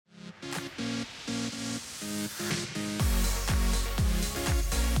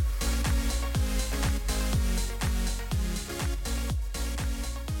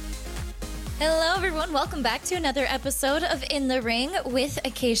Hello, everyone. Welcome back to another episode of In the Ring with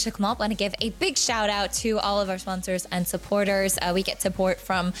Acacia, Clement. I want to give a big shout out to all of our sponsors and supporters. We get support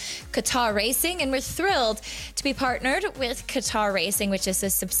from Qatar Racing, and we're thrilled to be partnered with Qatar Racing, which is a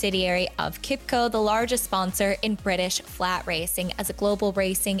subsidiary of Kipco, the largest sponsor in British flat racing. As a global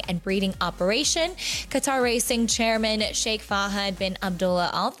racing and breeding operation, Qatar Racing chairman Sheikh Fahad bin Abdullah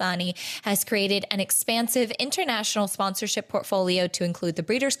Al Thani has created an expansive international sponsorship portfolio to include the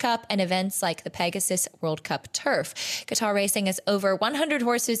Breeders' Cup and events like the Pegasus World Cup Turf. Qatar Racing has over 100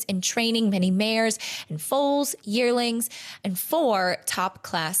 horses in training, many mares and foals, yearlings, and 4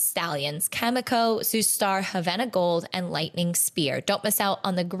 top-class stallions, Kamiko, Zoustar, Havana Gold, and Lightning Spear. Don't miss out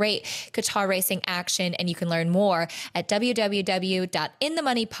on the great Qatar Racing action, and you can learn more at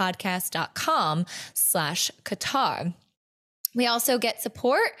www.inthemoneypodcast.com/Qatar. We also get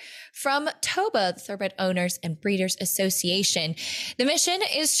support from TOBA, the Thoroughbred Owners and Breeders Association. The mission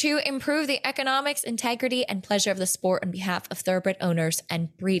is to improve the economics, integrity, and pleasure of the sport on behalf of thoroughbred owners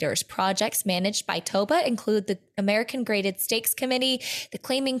and breeders. Projects managed by TOBA include the American Graded Stakes Committee, the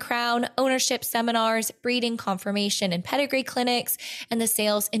Claiming Crown, ownership seminars, breeding, confirmation, and pedigree clinics, and the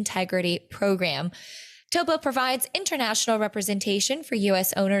Sales Integrity Program. TOBA provides international representation for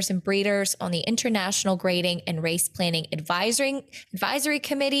U.S. owners and breeders on the International Grading and Race Planning Advisory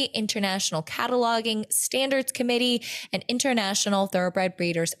Committee, International Cataloging Standards Committee, and International Thoroughbred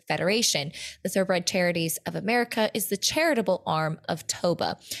Breeders Federation. The Thoroughbred Charities of America is the charitable arm of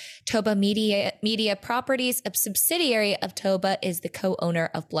TOBA. TOBA Media Properties, a subsidiary of TOBA, is the co-owner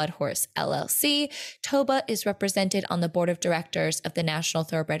of Blood Horse LLC. TOBA is represented on the board of directors of the National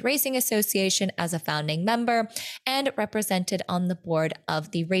Thoroughbred Racing Association as a founding member and represented on the board of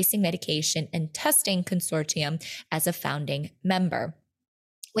the Racing Medication and Testing Consortium as a founding member.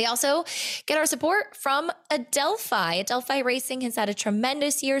 We also get our support from Adelphi. Adelphi Racing has had a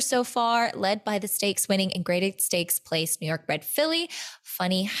tremendous year so far, led by the stakes winning and graded stakes placed New York bred filly,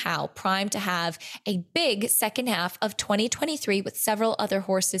 Funny How, primed to have a big second half of 2023 with several other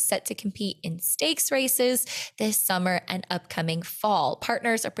horses set to compete in stakes races this summer and upcoming fall.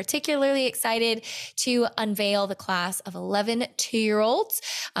 Partners are particularly excited to unveil the class of 11 two-year-olds,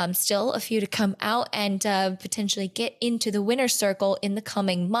 still a few to come out, and potentially get into the winner's circle in the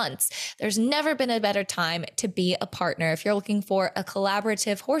coming months. There's never been a better time to be a partner. If you're looking for a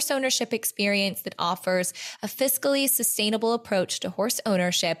collaborative horse ownership experience that offers a fiscally sustainable approach to horse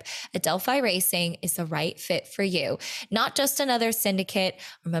ownership, Adelphi Racing is the right fit for you. Not just another syndicate.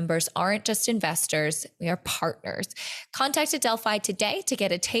 Our members aren't just investors. We are partners. Contact Adelphi today to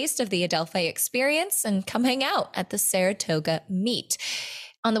get a taste of the Adelphi experience and come hang out at the Saratoga meet.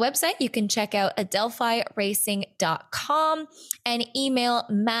 On the website, you can check out adelphiracing.com and email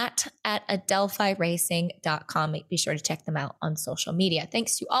matt@adelphiracing.com. Be sure to check them out on social media.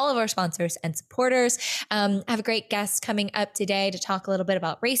 Thanks to all of our sponsors and supporters. I have a great guest coming up today to talk a little bit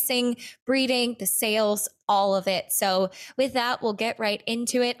about racing, breeding, the sales, all of it. So with that, we'll get right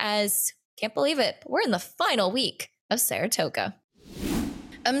into it can't believe it, but we're in the final week of Saratoga.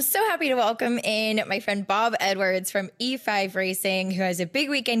 I'm so happy to welcome in my friend Bob Edwards from E5 Racing, who has a big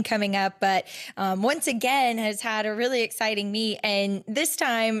weekend coming up, but once again has had a really exciting meet. And this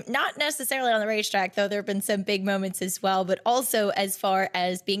time, not necessarily on the racetrack, though there have been some big moments as well, but also as far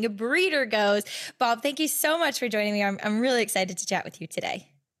as being a breeder goes. Bob, thank you so much for joining me. I'm really excited to chat with you today.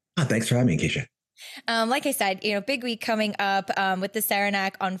 Oh, thanks for having me, Acacia. Like I said, big week coming up with the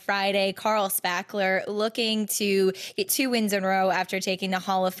Saranac on Friday. Carl Spackler looking to get 2 wins in a row after taking the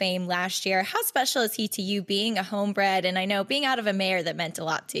Hall of Fame last year. How special is he to you being a homebred? And I know being out of a mare that meant a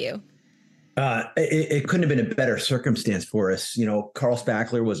lot to you. It couldn't have been a better circumstance for us. Carl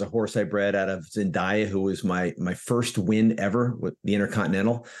Spackler was a horse I bred out of Zendaya, who was my first win ever with the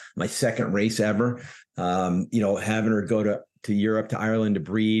Intercontinental, my second race ever. Having her go to Europe, to Ireland to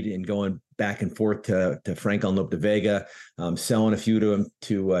breed, and going back and forth to Frank Lopez de Vega, selling a few to him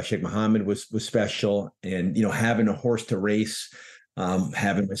to Sheikh Mohammed was special. And, having a horse to race,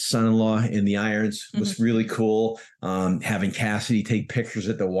 having my son-in-law in the irons was really cool. Having Cassidy take pictures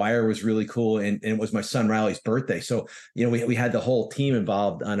at the wire was really cool. And it was my son Riley's birthday. So, we had the whole team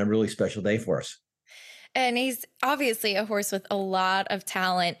involved on a really special day for us. And he's obviously a horse with a lot of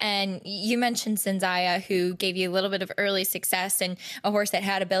talent. And you mentioned Zendaya, who gave you a little bit of early success, and a horse that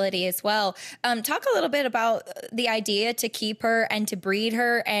had ability as well. Talk a little bit about the idea to keep her and to breed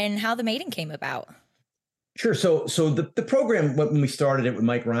her and how the mating came about. Sure. So the program, when we started it with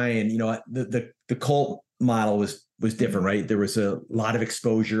Mike Ryan, the colt model was different, right? There was a lot of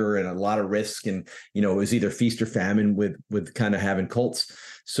exposure and a lot of risk, and it was either feast or famine with kind of having colts.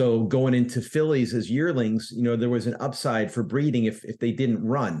 So going into fillies as yearlings, there was an upside for breeding if they didn't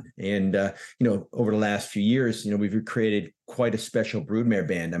run. And over the last few years, we've created quite a special broodmare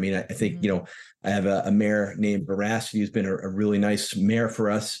band. I mean, I think I have a mare named Veracity who's been a really nice mare for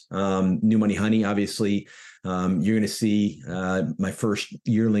us. New Money Honey, obviously. You're going to see my first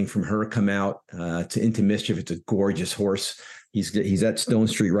yearling from her come out to Into Mischief. It's a gorgeous horse. He's at Stone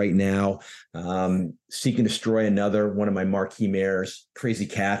Street right now. Seek and Destroy, another one of my marquee mares. Crazy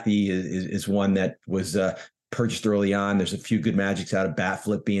Kathy is one that was purchased early on. There's a few good magics out of Bat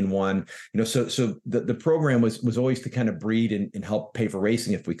Flip being one. So the program was always to kind of breed and help pay for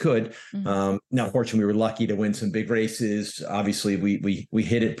racing if we could. Now, fortunately, we were lucky to win some big races. Obviously, we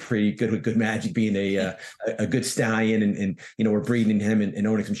hit it pretty good with Good Magic being a good stallion, and we're breeding him and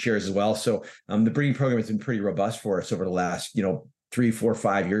owning some shares as well. So the breeding program has been pretty robust for us over the last 3, 4,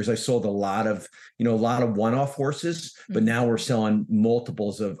 5 years. I sold a lot of one-off horses, but now we're selling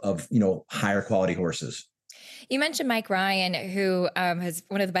multiples of higher quality horses. You mentioned Mike Ryan, who has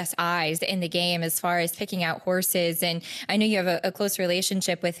one of the best eyes in the game as far as picking out horses. And I know you have a close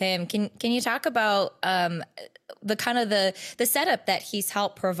relationship with him. Can you talk about the kind of the setup that he's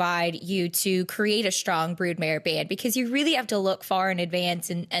helped provide you to create a strong broodmare band? Because you really have to look far in advance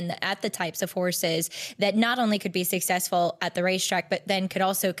and at the types of horses that not only could be successful at the racetrack, but then could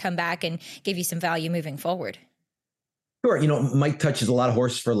also come back and give you some value moving forward. Sure. Mike touches a lot of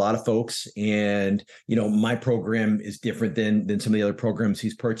horses for a lot of folks. And, my program is different than some of the other programs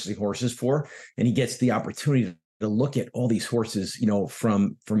he's purchasing horses for. And he gets the opportunity to look at all these horses,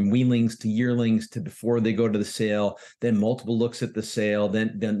 from weanlings to yearlings to before they go to the sale, then multiple looks at the sale,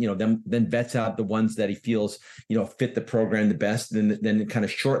 then vets out the ones that he feels, fit the program the best, then kind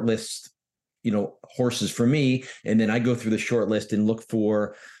of shortlists, horses for me. And then I go through the short list and look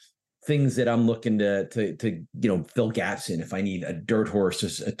for things that I'm looking to fill gaps in. If I need a dirt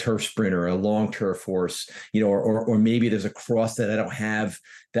horse, a turf sprinter, a long turf horse, or maybe there's a cross that I don't have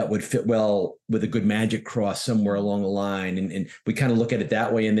that would fit well with a Good Magic cross somewhere along the line. And we kind of look at it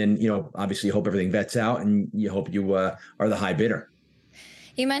that way. And then, obviously you hope everything vets out and you hope you are the high bidder.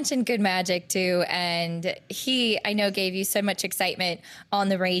 You mentioned Good Magic too, and he, I know, gave you so much excitement on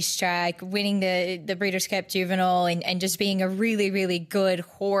the racetrack, winning the Breeders' Cup Juvenile and just being a really, really good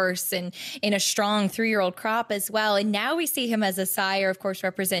horse and in a strong 3-year-old crop as well. And now we see him as a sire, of course,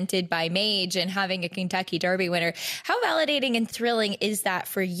 represented by Mage and having a Kentucky Derby winner. How validating and thrilling is that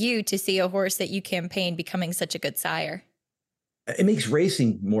for you to see a horse that you campaigned becoming such a good sire? It makes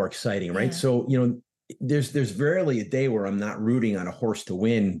racing more exciting, right? Yeah. So, there's rarely a day where I'm not rooting on a horse to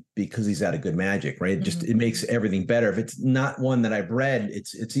win because he's out of Good Magic, right? It makes everything better. If it's not one that I've bred,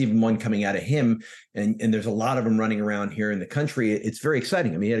 it's even one coming out of him. And there's a lot of them running around here in the country. It's very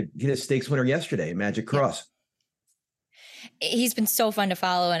exciting. I mean, he had a stakes winner yesterday, Magic Cross. He's been so fun to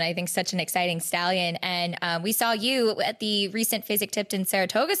follow, and I think such an exciting stallion. And we saw you at the recent Fasig-Tipton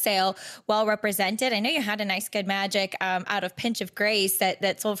Saratoga sale, well represented. I know you had a nice Good Magic out of Pinch of Grace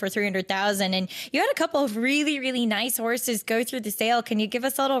that sold for $300,000, and you had a couple of really, really nice horses go through the sale. Can you give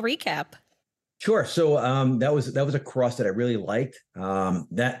us a little recap? Sure. So that was a cross that I really liked.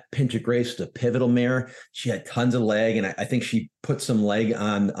 That Pinch of Grace was a pivotal mare. She had tons of leg, and I think she put some leg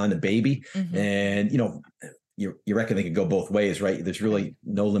on the baby. And you reckon they could go both ways, right? There's really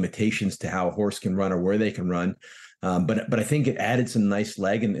no limitations to how a horse can run or where they can run. But I think it added some nice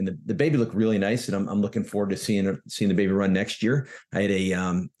leg, and the baby looked really nice, and I'm looking forward to seeing the baby run next year. I had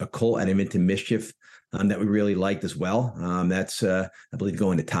a colt at Into Mischief that we really liked as well. That's I believe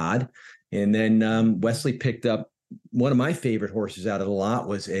going to Todd, and then Wesley picked up one of my favorite horses out of the lot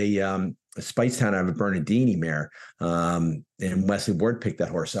was a Spicetown out of a Bernardini mare, and Wesley Ward picked that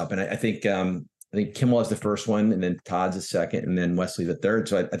horse up, and I think Kimmel is the first one, and then Todd's the second, and then Wesley the third.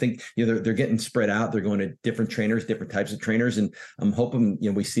 So I think they're getting spread out. They're going to different trainers, different types of trainers, and I'm hoping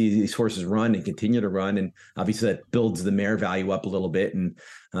we see these horses run and continue to run, and obviously that builds the mare value up a little bit. And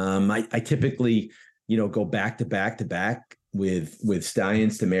I typically go back to back with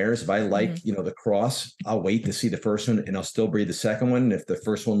stallions to mares. If I like the cross, I'll wait to see the first one, and I'll still breed the second one. And if the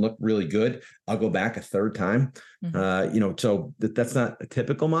first one looked really good, I'll go back a third time. So that's not a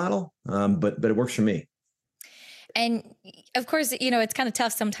typical model, but it works for me. And of course, it's kind of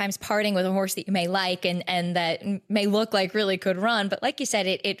tough sometimes parting with a horse that you may like and that may look like really could run. But like you said,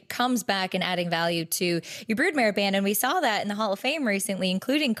 it comes back and adding value to your broodmare band. And we saw that in the Hall of Fame recently,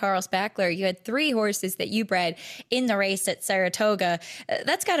 including Carl Spackler. You had 3 horses that you bred in the race at Saratoga.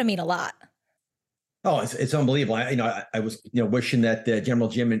 That's got to mean a lot. Oh, it's unbelievable. I was, wishing that General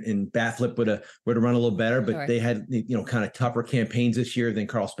Jim in Bathlip would have run a little better, but Sure. they had, kind of tougher campaigns this year than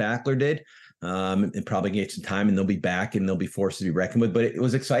Carl Spackler did. And probably get some time, and they'll be back, and they'll be forced to be reckoned with. But it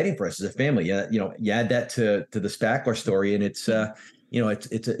was exciting for us as a family. Yeah, you add that to the Spackler story, and it's,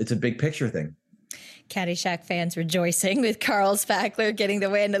 it's a big picture thing. Caddyshack fans rejoicing with Carl Spackler getting the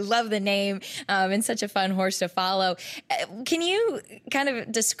win. I love the name, and such a fun horse to follow. Can you kind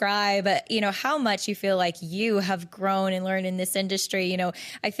of describe, how much you feel like you have grown and learned in this industry?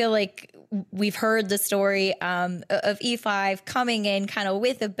 I feel like we've heard the story of E5 coming in kind of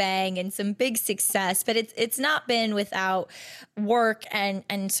with a bang and some big success, but it's not been without work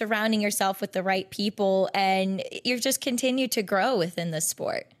and surrounding yourself with the right people, and you've just continued to grow within the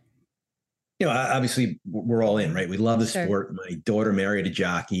sport. Obviously we're all in, right? We love the Sure. sport. My daughter married a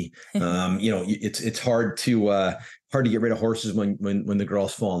jockey. It's hard to get rid of horses when the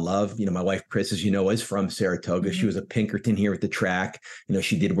girls fall in love. My wife, Chris, as you know, is from Saratoga. Mm-hmm. She was a Pinkerton here at the track.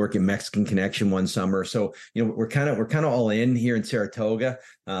 She did work in Mexican Connection one summer. So, we're kind of all in here in Saratoga.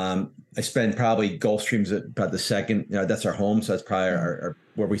 I spend probably Gulfstream's about the second, that's our home. So that's probably our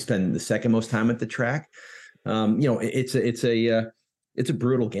where we spend the second most time at the track. It's a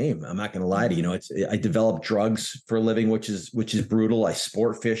brutal game. I'm not going to lie to you. I develop drugs for a living, which is brutal. I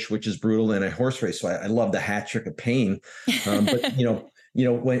sport fish, which is brutal, and I horse race. So I love the hat trick of pain. But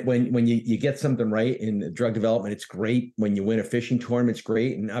when you get something right in drug development, it's great. When you win a fishing tournament, it's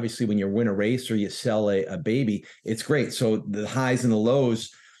great. And obviously, when you win a race or you sell a baby, it's great. So the highs and the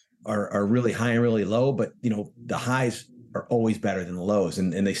lows are really high and really low. But the highs are always better than the lows,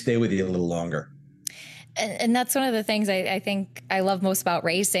 and they stay with you a little longer. And that's one of the things I think I love most about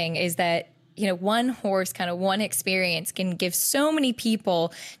racing is that, one horse, kind of one experience can give so many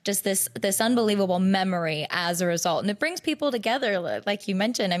people just this unbelievable memory as a result. And it brings people together, like you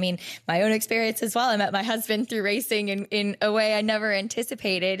mentioned. I mean, my own experience as well. I met my husband through racing in a way I never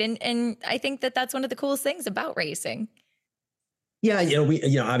anticipated. And I think that that's one of the coolest things about racing. Yeah,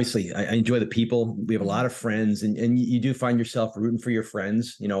 obviously I enjoy the people. We have a lot of friends, and you do find yourself rooting for your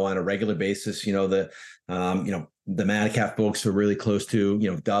friends, on a regular basis. The Madcap folks are really close to,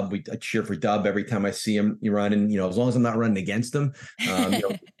 Dub. I cheer for Dub every time I see him run, and as long as I'm not running against them,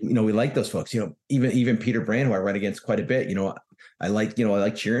 we like those folks. Even Peter Brand, who I run against quite a bit. I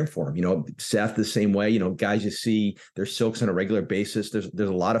like cheering for him. Seth the same way. Guys you see, they're Silks on a regular basis. There's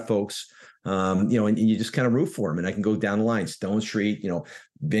a lot of folks. And you just kind of root for him. And I can go down the line. Stone Street,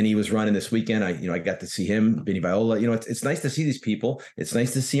 Vinny was running this weekend. I got to see him, Vinny Viola. It's nice to see these people. It's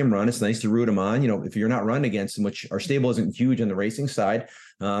nice to see him run. It's nice to root him on. If you're not running against them, which our stable isn't huge on the racing side,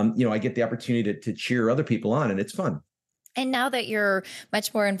 I get the opportunity to cheer other people on, and it's fun. And now that you're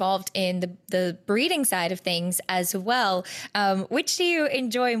much more involved in the breeding side of things as well, which do you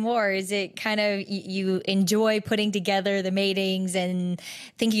enjoy more? Is it kind of you enjoy putting together the matings and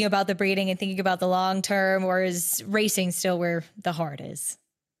thinking about the breeding and thinking about the long term, or is racing still where the heart is?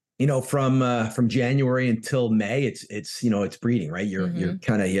 From January until May, it's breeding, right? You're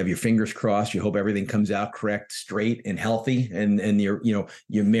kind of, you have your fingers crossed. You hope everything comes out correct, straight, and healthy, and your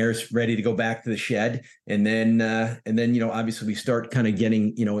mare's ready to go back to the shed. And then obviously we start kind of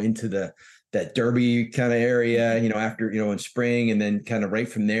getting into that Derby kind of area, after in spring, and then kind of right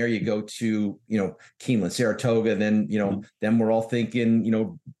from there you go to Keeneland, Saratoga. Then then we're all thinking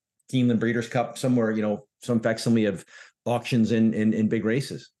Keeneland Breeders' Cup somewhere, some facsimile of auctions and big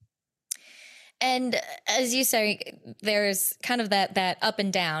races. And as you say, there's kind of that up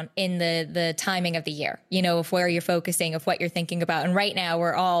and down in the timing of the year, of where you're focusing, of what you're thinking about. And right now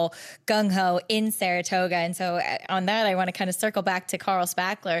we're all gung-ho in Saratoga. And so on that, I want to kind of circle back to Carl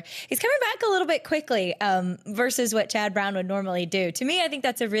Spackler. He's coming back a little bit quickly versus what Chad Brown would normally do. To me, I think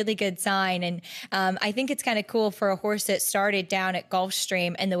that's a really good sign. And I think it's kind of cool for a horse that started down at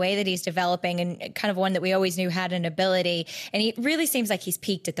Gulfstream and the way that he's developing, and kind of one that we always knew had an ability. And he really seems like he's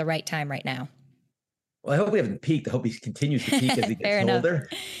peaked at the right time right now. Well, I hope we haven't peaked. I hope he continues to peak as he gets older.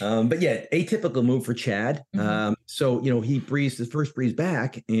 But yeah, atypical move for Chad. So, he breezed his first breeze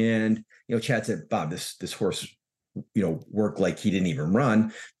back, and, Chad said, Bob, this horse, worked like he didn't even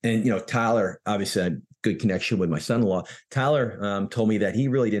run. And, Tyler, obviously, had good connection with my son-in-law. Tyler told me that he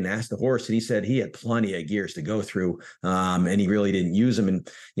really didn't ask the horse, and he said he had plenty of gears to go through, and he really didn't use them. And,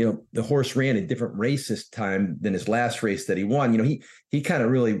 the horse ran a different race this time than his last race that he won. He kind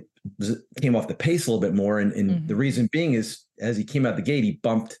of really came off the pace a little bit more. And the reason being is, as he came out the gate, he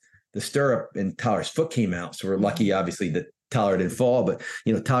bumped the stirrup and Tyler's foot came out. So we're lucky, obviously, that Tyler didn't fall, but,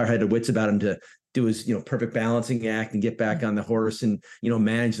 Tyler had the wits about him to do his, perfect balancing act and get back on the horse and,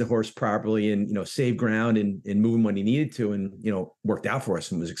 manage the horse properly and, save ground and move him when he needed to, and, worked out for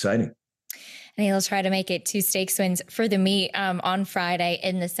us and was exciting. And he'll try to make it 2 stakes wins for the meet on Friday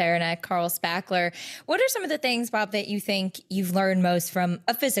in the Saranac. Carl Spackler. What are some of the things, Bob, that you think you've learned most from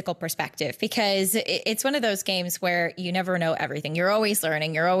a physical perspective? Because it's one of those games where you never know everything. You're always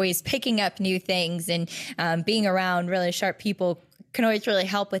learning. You're always picking up new things, and being around really sharp people can always really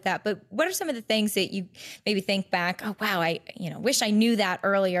help with that. But what are some of the things that you maybe think back, oh, wow, I wish I knew that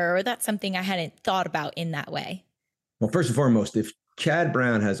earlier, or that's something I hadn't thought about in that way? Well, first and foremost, if Chad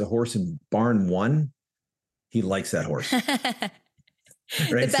Brown has a horse in barn 1, he likes that horse.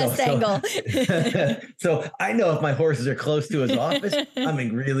 Right? The best angle. So I know if my horses are close to his office, I'm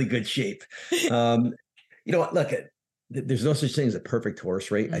in really good shape. Look, there's no such thing as a perfect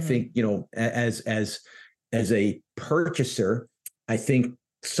horse, right? Mm-hmm. I think, as a purchaser, I think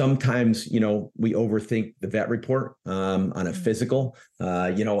sometimes, we overthink the vet report on a physical.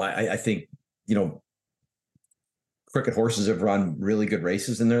 I think, crooked horses have run really good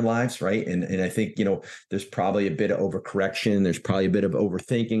races in their lives, right? And I think, there's probably a bit of overcorrection. There's probably a bit of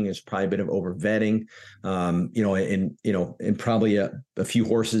overthinking. There's probably a bit of over vetting, and probably a few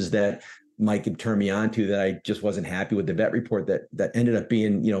horses that Mike had turned me on to that I just wasn't happy with the vet report that ended up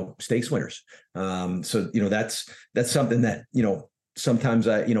being, stakes winners. So that's something that, sometimes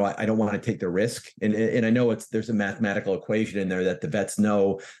I don't want to take the risk. And I know there's a mathematical equation in there that the vets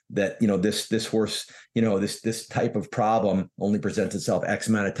know that, this horse, this type of problem only presents itself X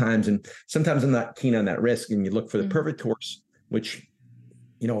amount of times. And sometimes I'm not keen on that risk. And you look for the perfect horse, which,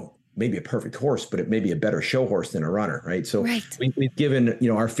 maybe a perfect horse, but it may be a better show horse than a runner. Right. So we've given,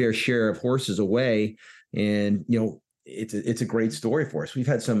 our fair share of horses away, and, it's a great story for us. We've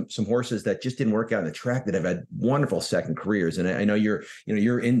had some horses that just didn't work out on the track that have had wonderful second careers. And I know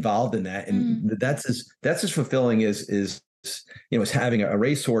you're involved in that. And that's as fulfilling as having a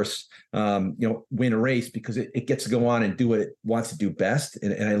racehorse, win a race, because it gets to go on and do what it wants to do best.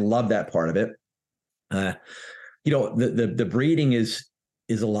 And I love that part of it. The breeding is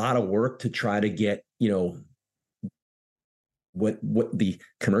a lot of work to try to get, what the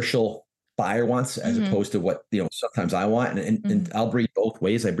commercial buyer wants, as opposed to what, sometimes I want. And I'll breed both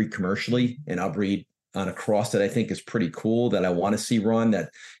ways. I breed commercially, and I'll breed on a cross that I think is pretty cool, that I want to see run, that,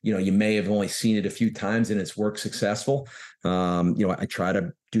 you may have only seen it a few times and it's worked successful. I try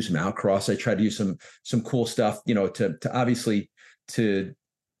to do some outcross. I try to do some cool stuff, to obviously to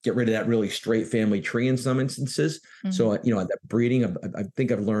get rid of that really straight family tree in some instances. So, that breeding, I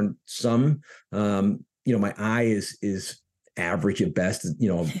think I've learned some, my eye is average at best,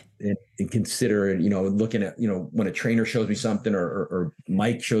 and consider, looking at, when a trainer shows me something, or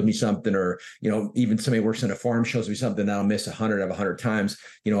Mike showed me something, or, even somebody works on a farm shows me something that I'll miss 100 of 100 times.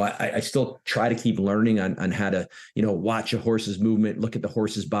 I still try to keep learning on how to, watch a horse's movement, look at the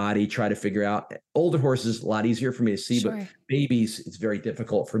horse's body, try to figure out. Older horses, a lot easier for me to see, but babies, it's very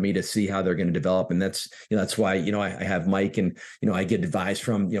difficult for me to see how they're going to develop. And that's why, I have Mike, and, I get advice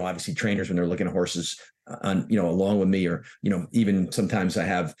from, obviously trainers when they're looking at horses on, along with me, or, even sometimes I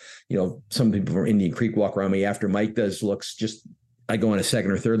have, some people from Indian Creek walk around me after Mike does looks. Just I go on a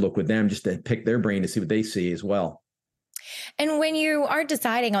second or third look with them just to pick their brain to see what they see as well. And when you are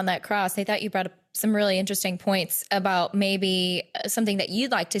deciding on that cross, I thought you brought up some really interesting points about maybe something that you'd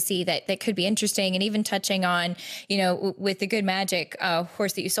like to see that could be interesting, and even touching on, with the Good Magic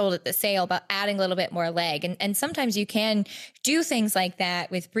horse that you sold at the sale, about adding a little bit more leg. And sometimes you can do things like that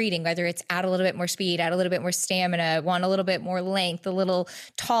with breeding, whether it's add a little bit more speed, add a little bit more stamina, want a little bit more length, a little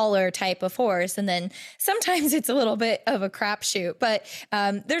taller type of horse. And then sometimes it's a little bit of a crapshoot, but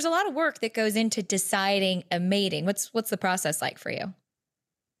there's a lot of work that goes into deciding a mating. What's the process like for you?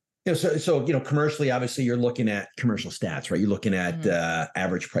 So commercially, obviously, you're looking at commercial stats, right? You're looking at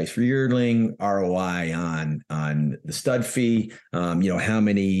average price for yearling, ROI on the stud fee. How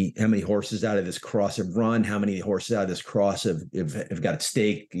many horses out of this cross have run? How many horses out of this cross have got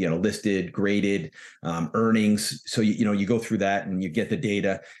stake? Listed, graded, earnings. So you go through that and you get the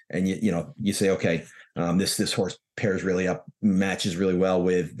data, and you say, okay, this horse pairs really up, matches really well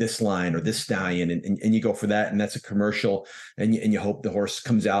with this line or this stallion, and you go for that, and that's a commercial, and you hope the horse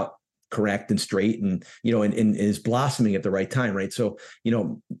comes out correct and straight, and and is blossoming at the right time, right? So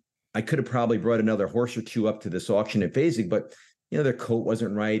I could have probably brought another horse or two up to this auction at Phasing, but their coat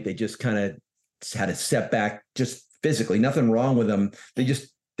wasn't right. They just kind of had a setback, just physically, nothing wrong with them.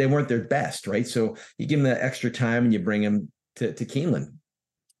 They weren't their best, right? So you give them that extra time and you bring them to Keeneland.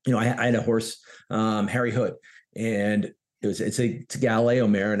 I had a horse, Harry Hood, and it's a Galileo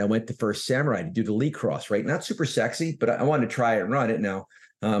mare, and I went to First Samurai to do the Lee Cross, right? Not super sexy, but I wanted to try it and run it. Now,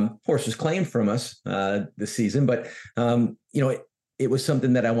 horse was claimed from us this season, but it was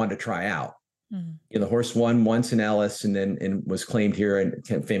something that I wanted to try out. The horse won once in Ellis and was claimed here and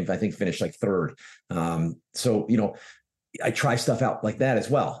I think finished like third. So, I try stuff out like that as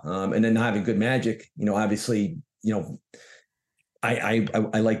well. And then having good magic, obviously,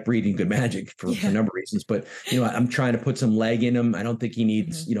 I like breeding good magic for a number of reasons, but I'm trying to put some leg in him. I don't think he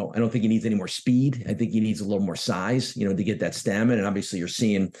needs, I don't think he needs any more speed. I think he needs a little more size, to get that stamina. And obviously you're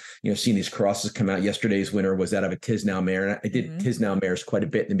seeing these crosses come out. Yesterday's winner was out of a Tisnow mare. And I did Tisnow mares quite a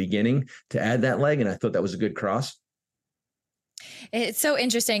bit in the beginning to add that leg. And I thought that was a good cross. It's so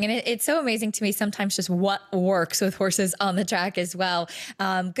interesting. And it's so amazing to me sometimes just what works with horses on the track as well.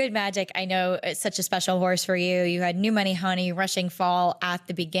 Good Magic, I know it's such a special horse for you. You had New Money Honey, Rushing Fall at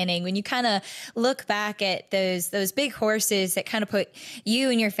the beginning. When you kind of look back at those big horses that kind of put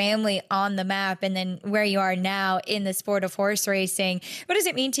you and your family on the map, and then where you are now in the sport of horse racing, what does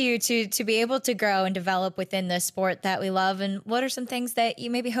it mean to you to be able to grow and develop within the sport that we love? And what are some things that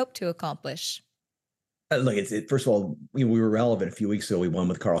you maybe hope to accomplish? Look, first of all, we were relevant a few weeks ago. We won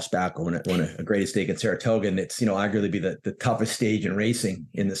with Carl Spackle, won a great stake in Saratoga, and it's arguably be the toughest stage in racing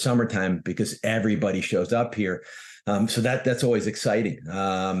in the summertime because everybody shows up here. So that's always exciting.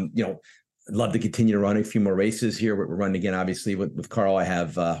 I'd love to continue to run a few more races here. We're running again, obviously, with Carl. I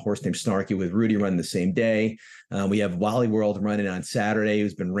have a horse named Snarky with Rudy running the same day. We have Wally World running on Saturday,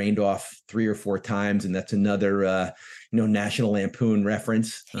 who's been rained off 3 or 4 times, and that's another National Lampoon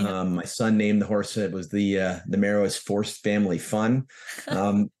reference. My son named the horse. It was the mare was Forced Family Fun.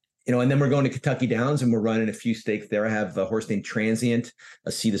 And then we're going to Kentucky Downs and we're running a few stakes there. I have a horse named Transient,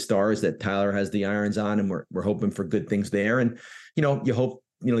 a Sea to Stars that Tyler has the irons on, and we're hoping for good things there. And you hope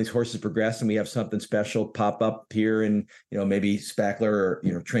these horses progress and we have something special pop up here, and maybe Spackler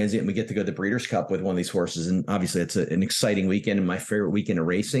or Transient, and we get to go to the Breeders' Cup with one of these horses. And obviously it's an exciting weekend and my favorite weekend of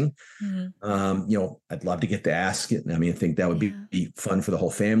racing. I'd love to get to Ask it. I think that would be fun for the whole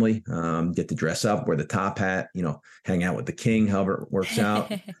family. Get to dress up, wear the top hat, hang out with the king, however it works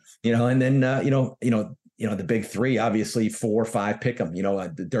out. And then the big 3, obviously 4 or 5 pick them.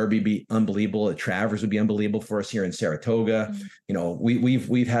 The Derby be unbelievable. The Travers would be unbelievable for us here in Saratoga.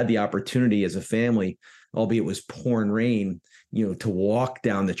 We've had the opportunity as a family, albeit it was pouring rain, to walk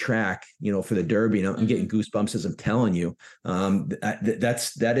down the track, for the Derby. And I'm getting goosebumps as I'm telling you.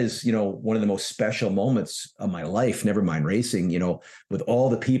 That is one of the most special moments of my life, never mind racing, with all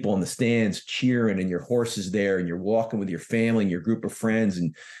the people in the stands cheering and your horses there, and you're walking with your family and your group of friends,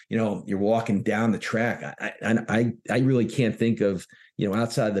 and you're walking down the track. I really can't think of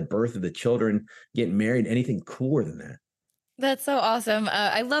outside of the birth of the children, getting married, anything cooler than that. That's so awesome.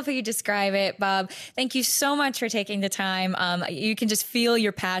 I love how you describe it, Bob. Thank you so much for taking the time. You can just feel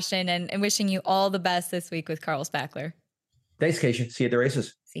your passion, and wishing you all the best this week with Carl Spackler. Thanks, Acacia. See you at the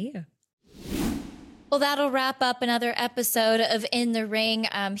races. See you. Well, that'll wrap up another episode of In the Ring.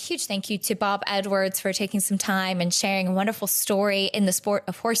 Huge thank you to Bob Edwards for taking some time and sharing a wonderful story in the sport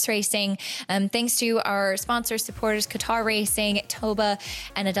of horse racing. Thanks to our sponsors, supporters, Qatar Racing, Toba,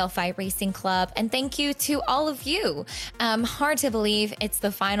 and Adelphi Racing Club. And thank you to all of you. Hard to believe it's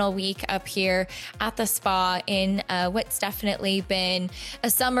the final week up here at the spa in what's definitely been a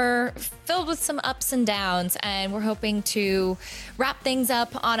summer filled with some ups and downs. And we're hoping to wrap things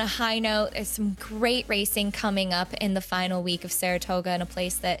up on a high note. There's some great racing coming up in the final week of Saratoga, in a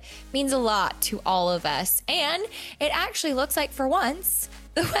place that means a lot to all of us. And it actually looks like, for once,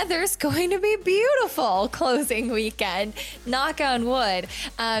 the weather's going to be beautiful closing weekend. Knock on wood.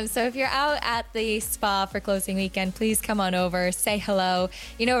 So if you're out at the spa for closing weekend, please come on over, say hello.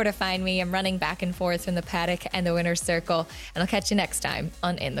 You know where to find me. I'm running back and forth from the paddock and the winner's circle. And I'll catch you next time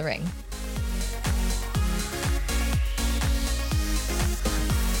on In the Ring.